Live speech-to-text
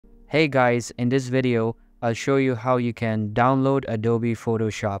Hey guys, in this video, I'll show you how you can download Adobe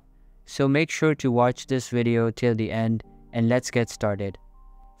Photoshop. So make sure to watch this video till the end and let's get started.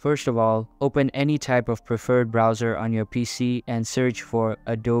 First of all, open any type of preferred browser on your PC and search for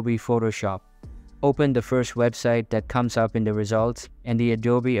Adobe Photoshop. Open the first website that comes up in the results and the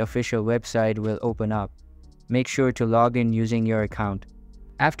Adobe official website will open up. Make sure to log in using your account.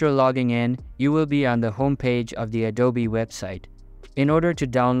 After logging in, you will be on the home page of the Adobe website. In order to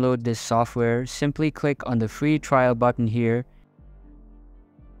download this software, simply click on the free trial button here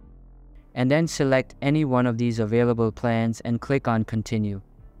and then select any one of these available plans and click on continue.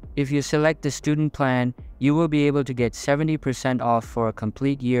 If you select the student plan, you will be able to get 70% off for a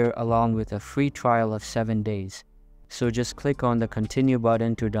complete year along with a free trial of 7 days. So just click on the continue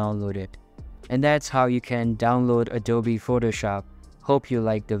button to download it. And that's how you can download Adobe Photoshop. Hope you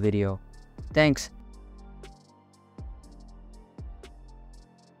liked the video. Thanks.